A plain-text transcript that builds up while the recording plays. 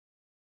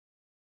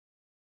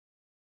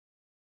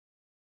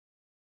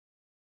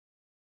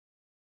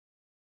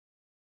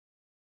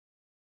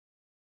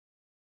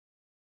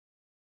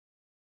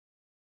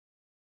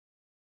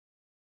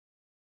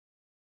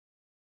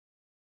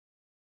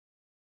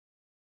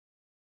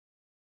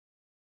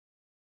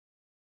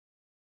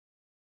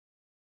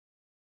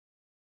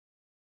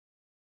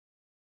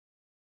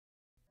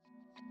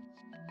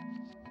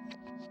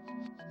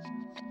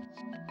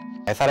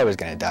I thought I was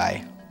going to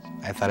die.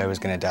 I thought I was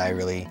going to die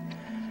really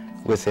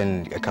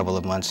within a couple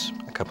of months,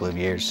 a couple of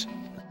years,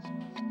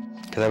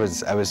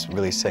 because I was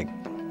really sick.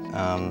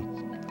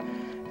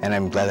 And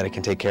I'm glad that I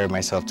can take care of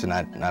myself to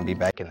not be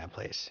back in that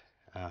place.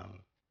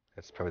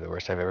 That's probably the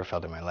worst I've ever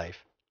felt in my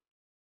life.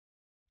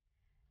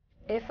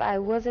 If I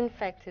was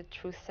infected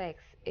through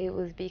sex, it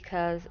was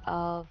because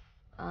of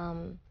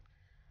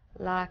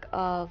lack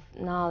of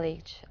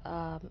knowledge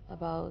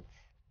about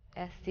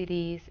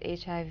STDs,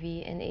 HIV,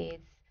 and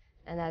AIDS,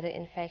 and other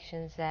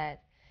infections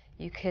that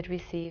you could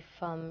receive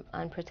from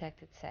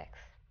unprotected sex.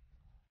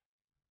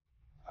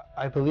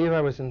 I believe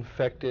I was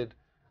infected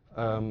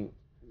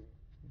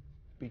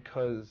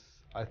because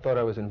I thought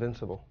I was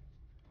invincible.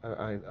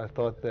 I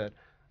thought that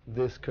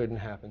this couldn't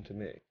happen to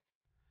me.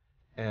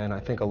 And I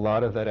think a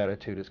lot of that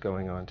attitude is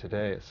going on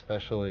today,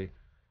 especially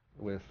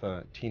with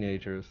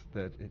teenagers,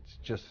 that it's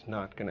just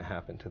not going to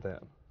happen to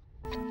them.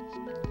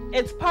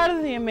 It's part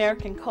of the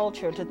American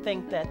culture to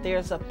think that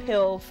there's a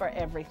pill for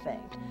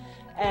everything.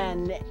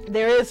 And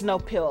there is no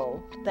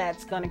pill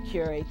that's going to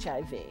cure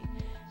HIV.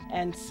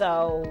 And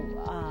so,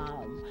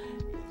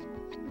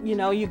 you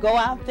know, you go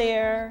out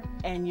there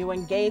and you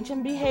engage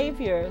in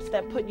behaviors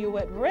that put you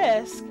at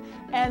risk,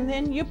 and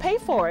then you pay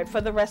for it for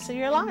the rest of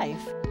your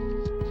life.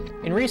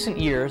 In recent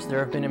years, there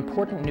have been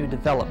important new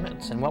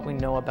developments in what we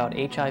know about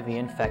HIV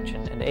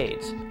infection and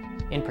AIDS.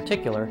 In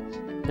particular,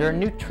 there are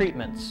new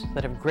treatments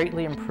that have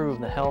greatly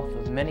improved the health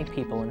of many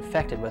people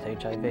infected with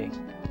HIV.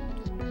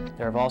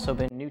 There have also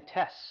been new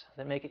tests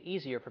that make it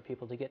easier for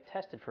people to get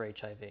tested for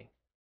HIV.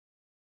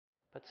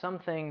 But some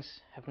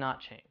things have not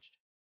changed.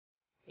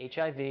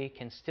 HIV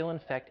can still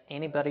infect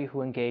anybody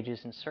who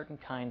engages in certain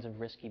kinds of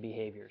risky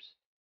behaviors.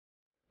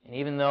 And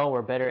even though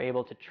we're better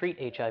able to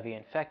treat HIV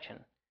infection,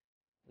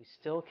 we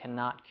still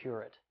cannot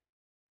cure it.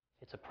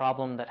 It's a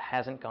problem that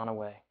hasn't gone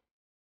away.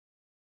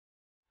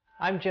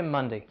 I'm Jim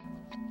Mundy.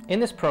 In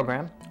this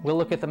program, we'll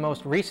look at the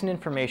most recent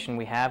information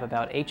we have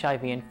about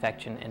HIV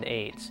infection and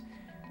AIDS.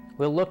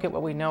 We'll look at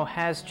what we know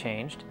has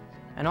changed,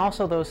 and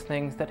also those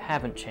things that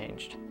haven't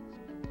changed.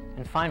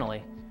 And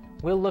finally,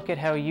 we'll look at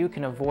how you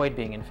can avoid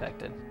being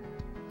infected,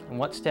 and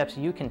what steps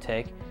you can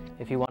take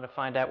if you want to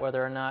find out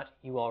whether or not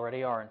you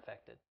already are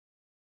infected.